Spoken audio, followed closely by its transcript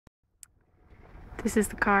This is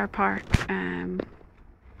the car park. I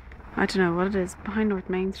don't know what it is, behind North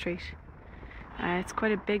Main Street. It's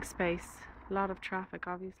quite a big space, a lot of traffic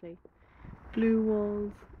obviously. Blue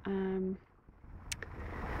walls.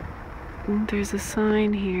 There's a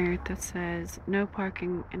sign here that says no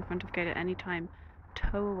parking in front of gate at any time,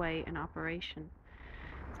 tow away in operation.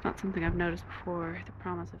 It's not something I've noticed before, the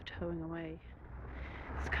promise of towing away.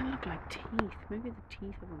 It's kind of look like teeth, maybe the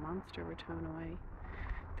teeth of a monster were town away.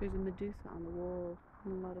 There's a Medusa on the wall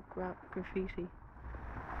and a lot of graffiti.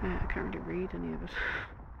 I can't really read any of it,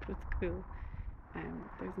 but it's cool.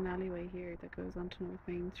 There's an alleyway here that goes onto North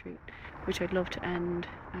Main Street, which I'd love to end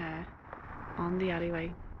on the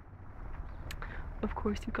alleyway. Of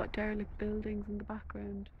course, you've got derelict buildings in the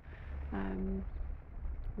background,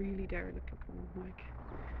 really derelict looking, like.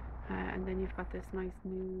 And then you've got this nice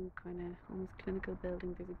new kind of almost clinical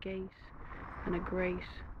building. There's a gate and a grate.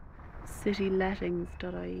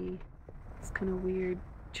 Citylettings.ie. This kind of weird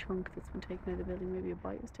chunk that's been taken out of the building. Maybe a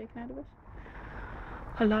bite was taken out of it.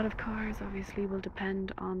 A lot of cars obviously will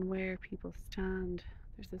depend on where people stand.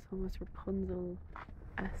 There's this almost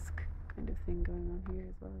Rapunzel-esque kind of thing going on here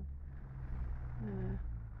as well.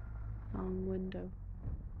 Long window.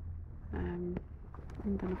 And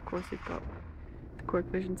then of course you've got the Cork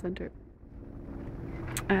Vision Centre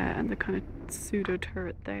and the kind of pseudo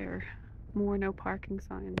turret there. More no parking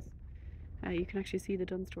signs. You can actually see the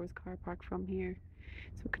Dunstores car park from here,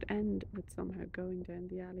 so it could end with somehow going down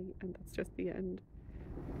the alley, and that's just the end.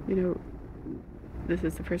 You know, this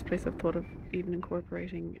is the first place I've thought of even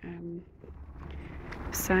incorporating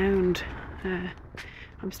sound.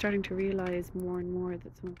 I'm starting to realise more and more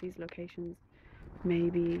that some of these locations may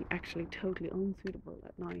be actually totally unsuitable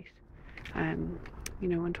at night. You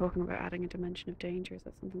know, when talking about adding a dimension of dangers,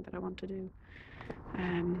 that's something that I want to do.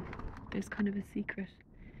 There's kind of a secret.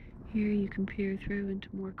 Here you can peer through into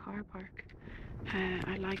more car park.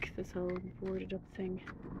 I like this whole boarded up thing.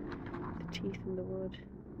 The teeth in the wood.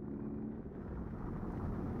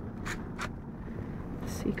 The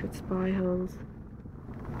secret spy holes.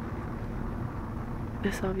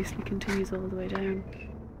 This obviously continues all the way down.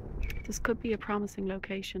 This could be a promising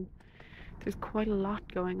location. There's quite a lot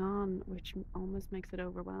going on, which almost makes it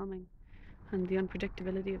overwhelming. And the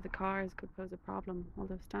unpredictability of the cars could pose a problem.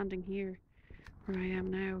 Although standing here, where I am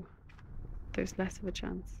now, there's less of a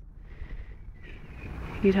chance.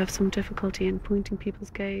 You'd have some difficulty in pointing people's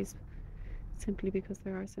gaze, simply because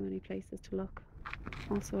there are so many places to look.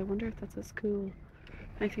 Also, I wonder if that's a school.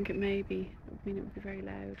 I think it may be. That would mean it would be very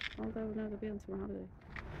loud. Although, no, they'll be on summer holiday.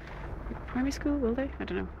 Primary school, will they? I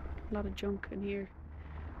don't know. A lot of junk in here.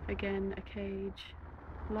 Again, a cage.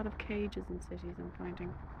 A lot of cages in cities, I'm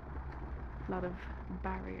finding. A lot of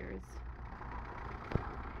barriers.